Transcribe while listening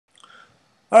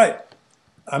All right,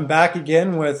 I'm back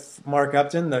again with Mark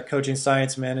Upton, the coaching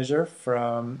science manager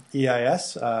from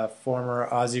EIS, former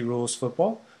Aussie Rules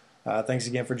Football. Thanks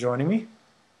again for joining me.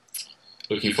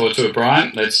 Looking forward to it,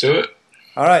 Brian. Let's do it.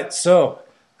 All right, so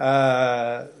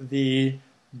the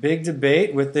big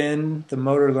debate within the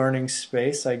motor learning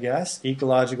space, I guess,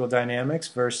 ecological dynamics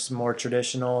versus more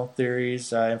traditional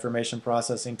theories, information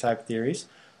processing type theories.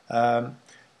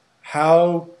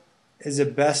 How is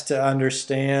it best to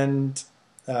understand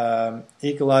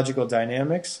ecological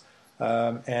dynamics,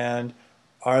 and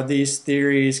are these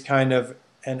theories kind of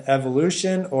an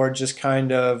evolution or just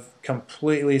kind of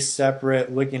completely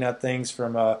separate, looking at things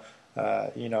from a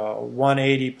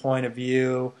 180 point of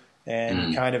view, and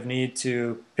you kind of need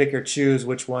to pick or choose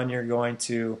which one you're going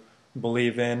to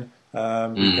believe in,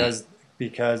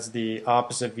 because the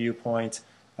opposite viewpoint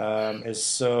is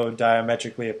so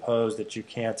diametrically opposed that you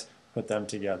can't put them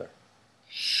together?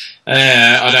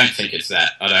 I don't think it's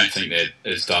that. I don't think they're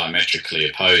as diametrically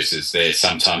opposed as they're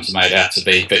sometimes made out to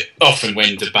be. But often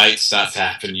when debates start to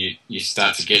happen, you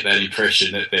start to get that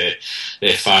impression that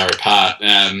they're far apart.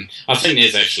 I think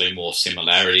there's actually more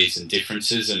similarities and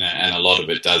differences, and a lot of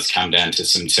it does come down to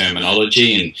some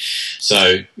terminology. And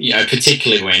so,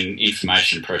 particularly when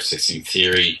information processing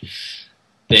theory,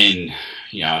 then,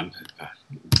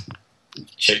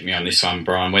 check me on this one,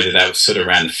 Brian, whether that was sort of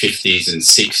around the 50s and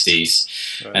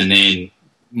 60s, right. And then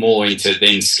more into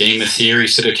then schema theory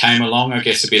sort of came along, I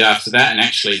guess, a bit after that. And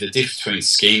actually the difference between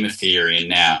schema theory and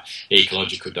now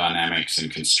ecological dynamics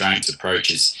and constraints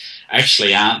approaches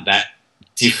actually aren't that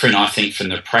different, I think, from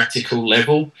the practical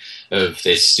level.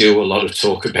 There's still a lot of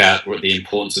talk about the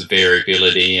importance of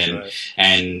variability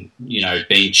and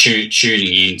being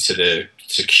tuning into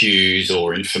to cues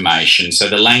or information. So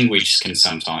the language can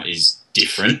sometimes is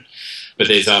different, but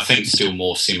there's, I think, still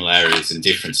more similarities and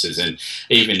differences. And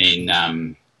even in,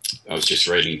 I was just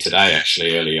reading today,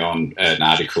 actually, early on, an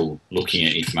article looking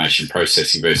at information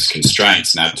processing versus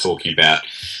constraints, and they're talking about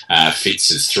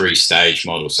Fitz's three-stage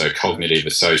model, so cognitive,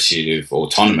 associative,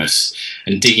 autonomous,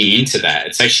 and digging into that,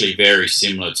 it's actually very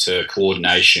similar to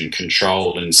coordination,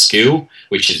 control, and skill,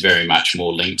 which is very much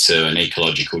more linked to an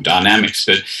ecological dynamics,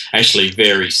 but actually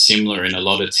very similar in a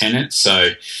lot of tenets.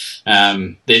 So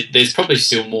there's probably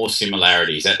still more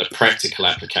similarities at the practical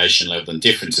application level than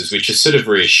differences, which is sort of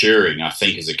reassuring, I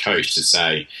think, as a coach, to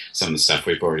say some of the stuff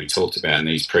we've already talked about in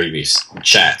these previous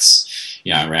chats,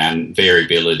 around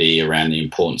variability, around the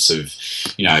importance of,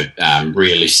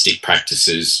 realistic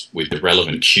practices with the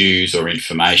relevant cues or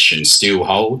information still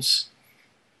holds.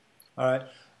 All right.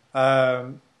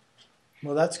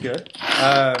 Well, that's good.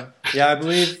 I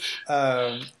believe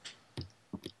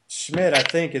Schmidt, I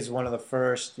think, is one of the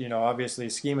first, obviously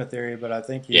schema theory, but I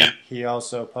think he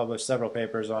also published several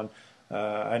papers on,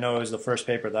 I know it was the first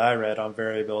paper that I read on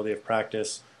variability of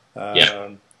practice,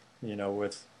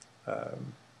 with,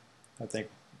 I think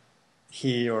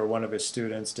he or one of his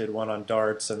students did one on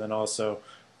darts, and then also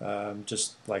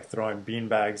just like throwing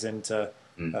beanbags into,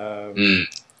 I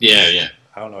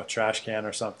don't know, a trash can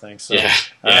or something. So,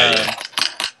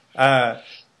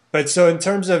 but so in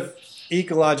terms of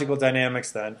ecological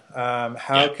dynamics, then,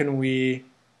 how can we?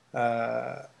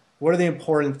 What are the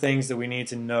important things that we need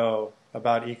to know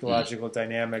about ecological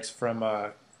dynamics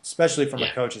especially from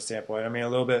a coaching standpoint? I mean, a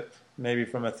little bit maybe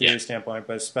from a theory standpoint,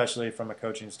 but especially from a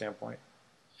coaching standpoint.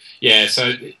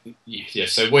 So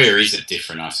where is it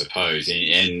different, I suppose?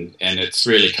 And it's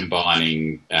really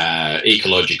combining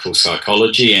ecological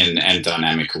psychology and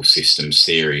dynamical systems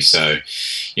theory. So,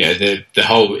 the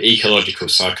whole ecological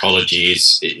psychology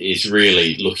is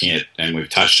really looking at, and we've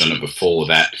touched on it before,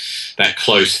 that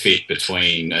close fit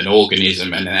between an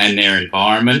organism and their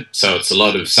environment. So it's a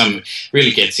lot of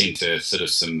really gets into sort of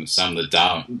some of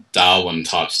the Darwin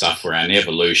type stuff around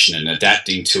evolution and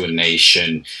adapting to a niche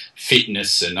and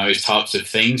fitness and those types of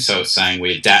things. So it's saying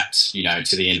we adapt,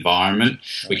 to the environment.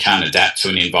 We can't adapt to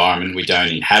an environment we don't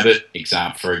inhabit,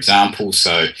 for example.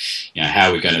 So, how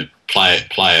are we going to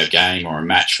play a game or a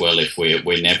match well if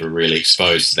we're never really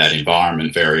exposed to that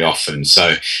environment very often?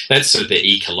 So that's sort of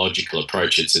the ecological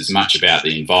approach. It's as much about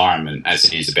the environment as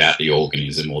it is about the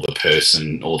organism or the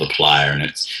person or the player, and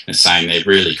it's saying they're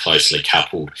really closely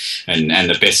coupled, and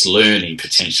the best learning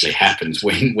potentially happens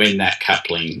when that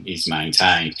coupling is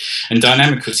maintained. And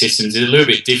dynamical systems is a little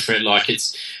bit different. Like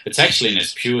it's actually in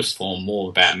its purest form more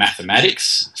about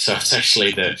mathematics. So it's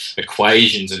actually the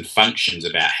equations and functions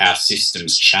about how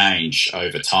systems change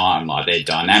over time, like their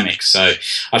dynamics. So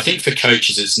I think for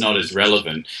coaches it's not as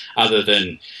relevant, other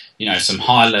than some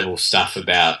high level stuff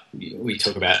about, we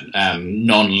talk about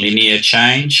non-linear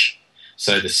change.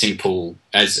 So the simple,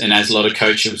 as a lot of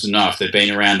coaches know, if they've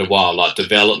been around a while, like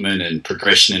development and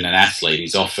progression in an athlete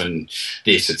is often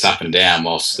this, it's up and down,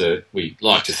 whilst we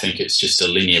like to think it's just a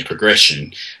linear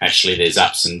progression. Actually, there's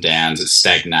ups and downs, it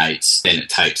stagnates, then it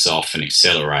takes off and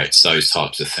accelerates, those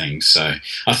types of things. So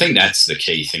I think that's the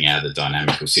key thing out of the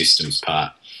dynamical systems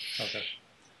part.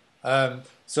 Okay.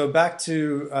 So back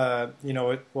to,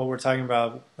 what we're talking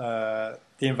about, the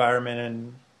environment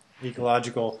and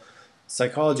ecological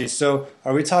psychology. So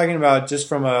are we talking about just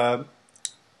from a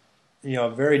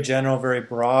very general, very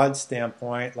broad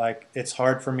standpoint, like it's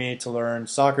hard for me to learn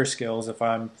soccer skills if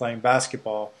I'm playing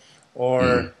basketball,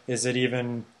 or is it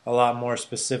even a lot more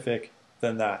specific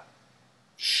than that?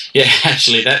 Yeah,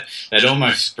 actually that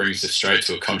almost brings us straight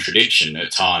to a contradiction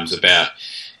at times about,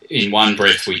 in one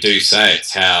breath we do say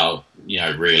it's how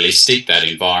realistic that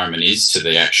environment is to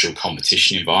the actual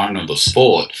competition environment or the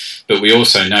sport, but we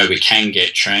also know we can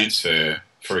get transfer,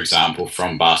 for example,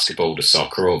 from basketball to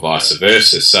soccer or vice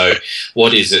versa. So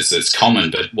what is it that's common?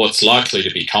 But what's likely to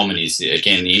be common is,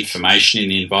 again, the information in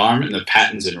the environment, the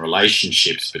patterns and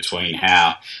relationships between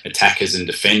how attackers and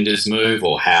defenders move,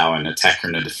 or how an attacker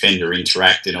and a defender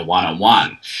interact in a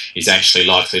one-on-one, is actually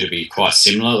likely to be quite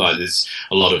similar. Like there's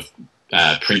a lot of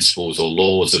principles or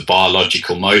laws of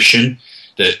biological motion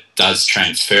that does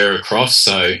transfer across.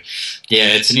 So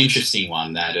yeah, it's an interesting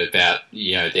one, that about,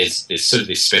 there's sort of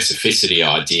this specificity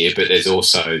idea, but there's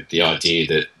also the idea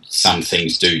that some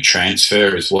things do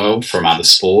transfer as well from other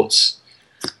sports.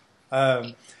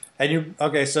 So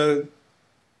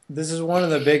this is one of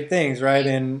the big things, right,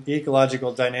 in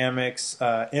ecological dynamics.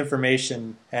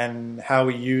 Information and how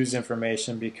we use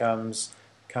information becomes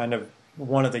kind of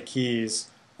one of the keys.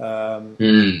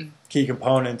 Key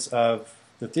components of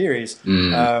the theories.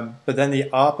 But then the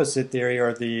opposite theory,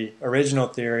 or the original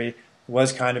theory,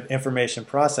 was kind of information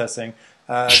processing.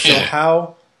 So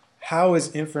how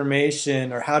is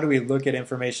information, or how do we look at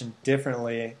information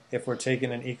differently if we're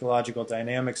taking an ecological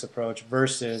dynamics approach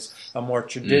versus a more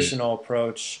traditional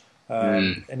approach,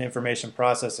 an information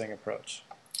processing approach?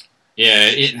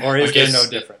 Yeah. Or is there no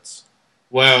difference?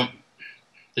 Well,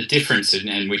 the difference,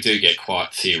 and we do get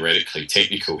quite theoretically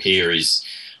technical here, is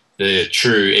the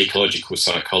true ecological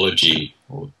psychology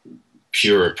or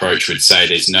pure approach would say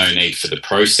there's no need for the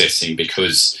processing,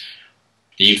 because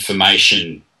the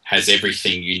information has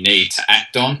everything you need to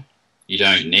act on. You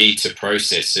don't need to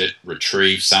process it,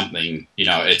 retrieve something.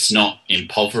 It's not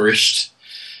impoverished.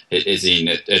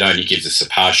 It only gives us a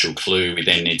partial clue. We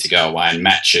then need to go away and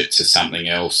match it to something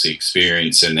else, the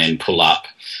experience, and then pull up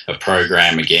a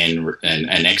program again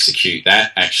and execute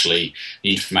that. Actually,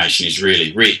 the information is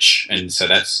really rich, and so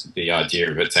that's the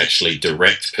idea of it's actually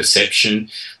direct perception.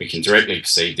 We can directly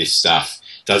perceive this stuff.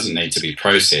 It doesn't need to be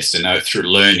processed, and through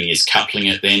learning is coupling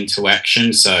it then to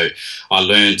action. So I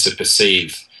learn to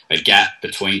perceive a gap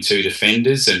between two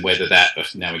defenders, and whether that,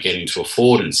 now we're getting to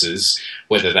affordances,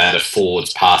 whether that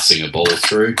affords passing a ball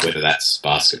through, whether that's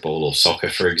basketball or soccer,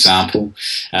 for example.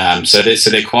 So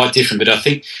they're quite different. But I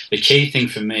think the key thing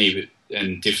for me, and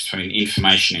the difference between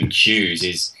information and cues,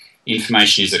 is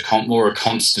information is more a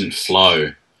constant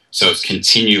flow. So it's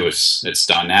continuous, it's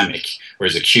dynamic,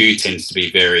 whereas a cue tends to be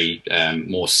very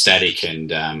more static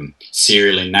and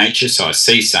serial in nature. So I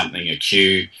see something, a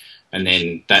cue, and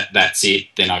then that's it.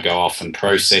 Then I go off and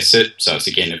process it. So it's,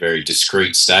 again, a very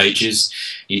discrete stages.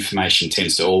 Information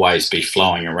tends to always be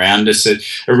flowing around us. A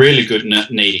really good,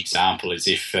 neat example is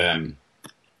if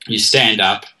you stand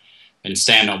up and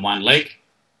stand on one leg,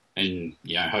 and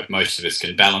I hope most of us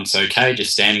can balance okay,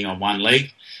 just standing on one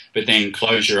leg, but then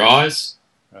close your eyes,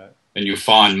 right, and you'll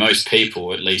find most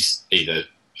people, at least either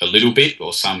a little bit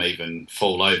or some even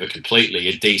fall over completely,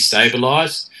 are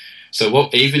destabilised. So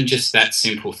even just that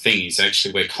simple thing is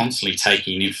actually we're constantly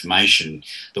taking information,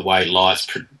 the way light's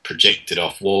projected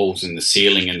off walls and the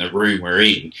ceiling and the room we're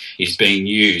in is being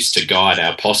used to guide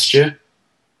our posture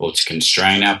or to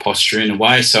constrain our posture in a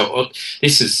way. So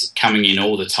this is coming in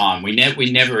all the time. We're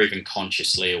never even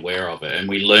consciously aware of it, and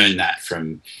we learn that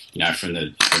from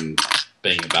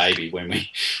being a baby, when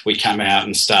we come out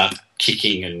and start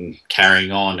kicking and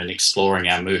carrying on and exploring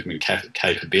our movement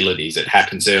capabilities. It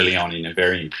happens early on in a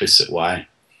very implicit way.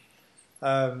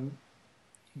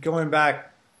 Going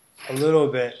back a little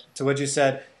bit to what you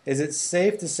said, is it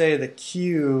safe to say the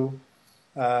cue,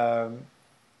 as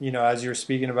you were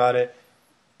speaking about it,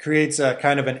 creates a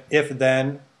kind of an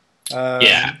if-then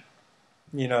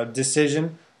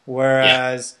decision,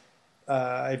 whereas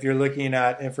if you're looking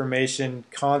at information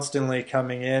constantly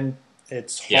coming in,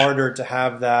 it's harder to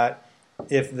have that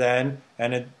if-then,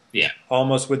 and it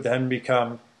almost would then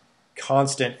become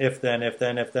constant if then.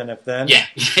 Yeah,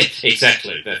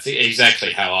 exactly. That's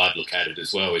exactly how I'd look at it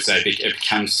as well. Is it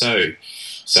becomes so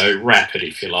rapid,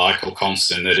 if you like, or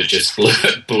constant that it just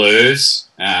blurs.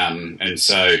 And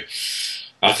so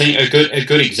I think a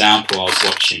good example. I was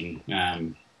watching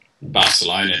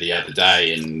Barcelona the other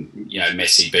day, and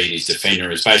Messi beat his defender. It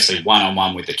was basically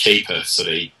 1-on-1 with the keeper, sort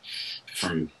of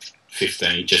from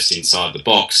 15, just inside the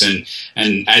box, and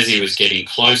as he was getting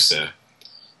closer,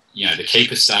 the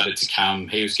keeper started to come.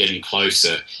 He was getting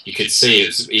closer. You could see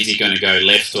is he going to go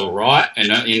left or right?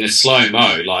 And in the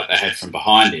slow-mo, like they had from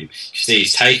behind him, you see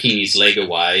he's taking his leg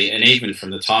away, and even from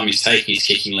the time he's taking his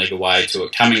kicking leg away to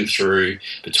it coming through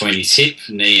between his hip,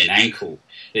 knee and ankle,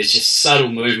 there's just subtle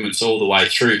movements all the way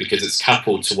through because it's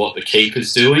coupled to what the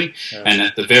keeper's doing. Yeah. And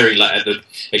at the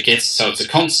it gets, so it's a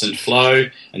constant flow,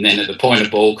 and then at the point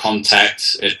of ball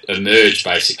contact, it emerged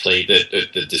basically that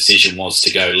the decision was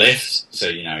to go left. So,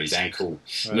 his ankle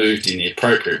moved in the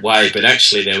appropriate way, but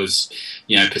actually there was,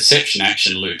 perception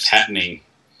action loops happening,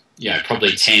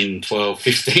 probably 10, 12,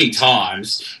 15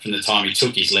 times from the time he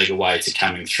took his leg away to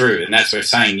coming through. And that's what we're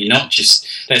saying,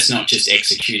 that's not just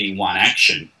executing one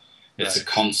action. It's a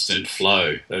constant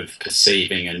flow of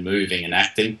perceiving and moving and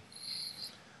acting.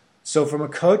 So from a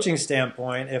coaching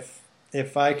standpoint,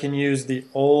 if I can use the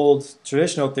old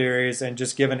traditional theories and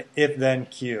just give an if-then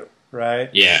cue,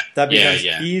 right? Yeah. That becomes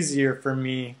easier for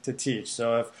me to teach.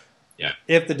 So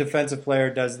if the defensive player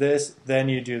does this, then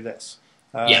you do this.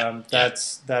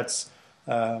 That's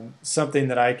something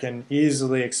that I can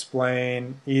easily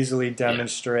explain, easily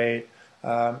demonstrate.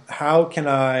 How can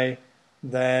I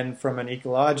then, from an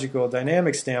ecological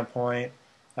dynamic standpoint,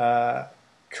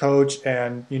 coach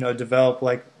and develop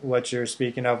like what you're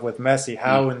speaking of with Messi?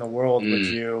 How in the world would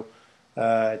you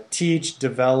teach,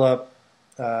 develop,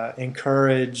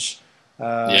 encourage,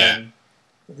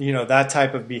 that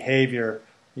type of behavior?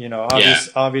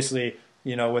 Obviously,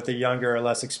 with a younger or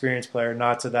less experienced player,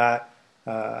 not to that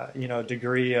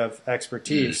degree of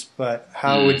expertise. But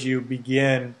how would you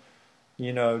begin,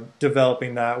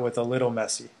 developing that with a little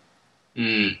Messi?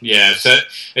 So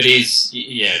it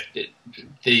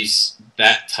is.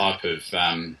 That type of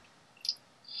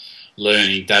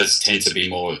learning does tend to be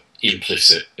more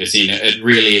implicit. As in, it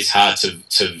really is hard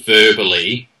to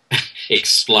verbally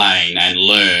explain and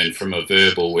learn from a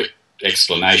verbal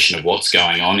explanation of what's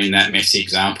going on in that Messi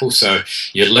example. So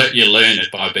you learn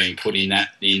it by being put in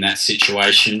that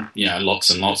situation. Lots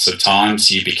and lots of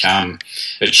times you become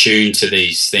attuned to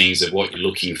these things of what you're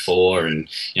looking for, and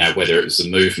whether it was the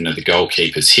movement of the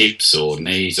goalkeeper's hips or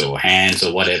knees or hands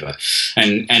or whatever.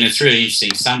 And it's really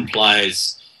interesting. Some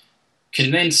players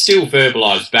can then still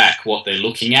verbalise back what they're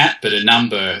looking at, but a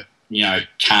number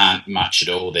can't much at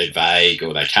all. They're vague,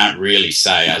 or they can't really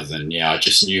say other than, I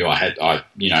just knew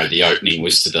the opening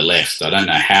was to the left. I don't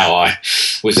know how I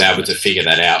was able to figure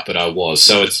that out, but I was.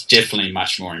 So it's definitely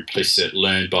much more implicit,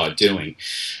 learned by doing.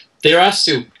 There are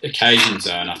still occasions,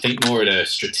 though, and I think more at a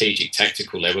strategic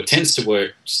tactical level, it tends to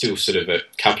work still sort of at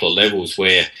a couple of levels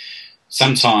where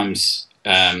sometimes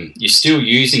you're still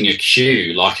using a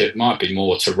cue, like it might be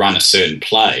more to run a certain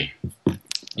play.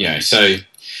 So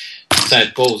say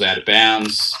the ball's out of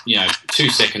bounds, 2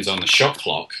 seconds on the shot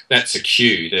clock, that's a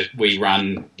cue that we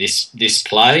run this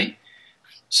play.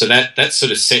 So that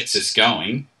sort of sets us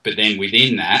going, but then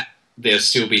within that, there'll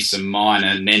still be some minor,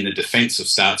 and then the defence will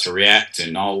start to react,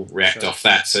 and I'll react off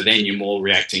that. So then you're more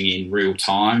reacting in real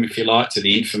time, if you like, to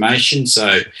the information.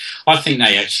 So I think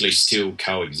they actually still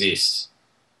coexist.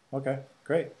 Okay,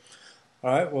 great.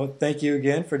 All right, well, thank you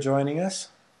again for joining us.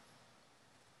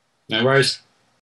 No worries.